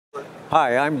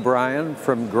Hi, I'm Brian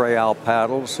from Gray Owl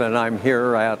Paddles, and I'm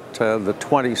here at the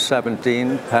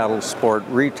 2017 Paddle Sport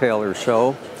Retailer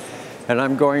Show, and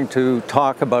I'm going to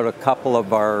talk about a couple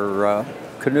of our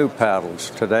canoe paddles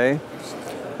today.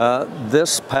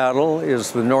 This paddle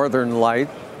is the Northern Light.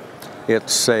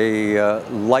 It's a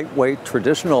lightweight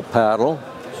traditional paddle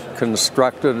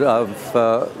constructed of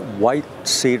white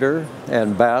cedar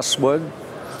and basswood.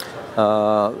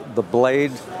 The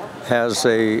blade has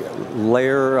a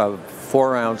layer of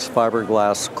 4-ounce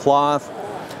fiberglass cloth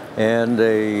and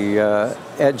a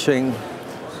edging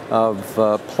of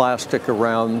plastic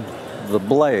around the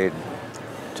blade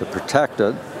to protect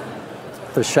it.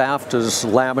 The shaft is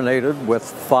laminated with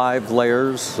 5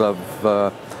 layers of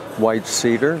white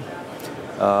cedar,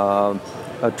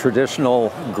 a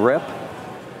traditional grip.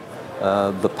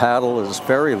 The paddle is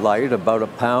very light, about 1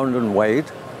 pound in weight,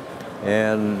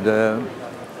 and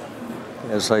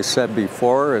as I said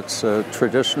before, it's a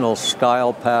traditional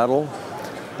style paddle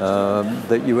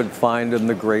that you would find in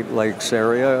the Great Lakes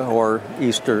area or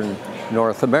Eastern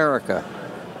North America.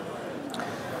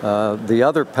 The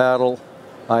other paddle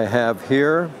I have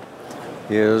here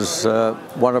is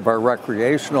one of our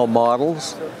recreational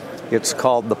models. It's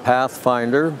called the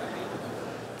Pathfinder.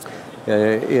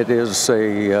 It is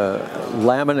a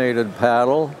laminated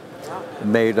paddle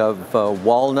made of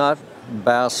walnut,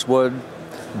 basswood,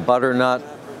 butternut,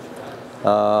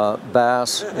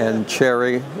 bass, and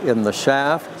cherry in the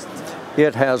shaft.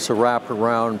 It has a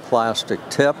wraparound plastic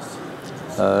tip,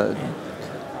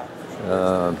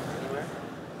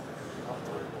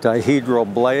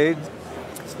 dihedral blade.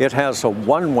 It has a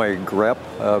one-way grip,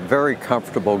 a very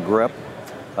comfortable grip.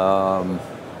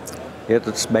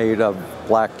 It's made of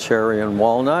black cherry and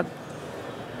walnut.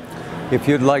 If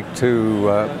you'd like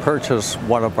to purchase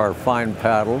one of our fine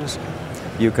paddles,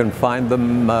 you can find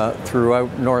them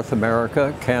throughout North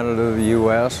America, Canada, the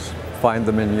US, find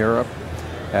them in Europe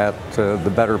at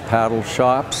the better paddle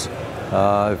shops.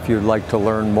 If you'd like to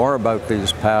learn more about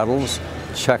these paddles,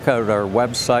 check out our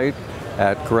website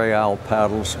at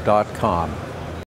grayowlpaddles.com.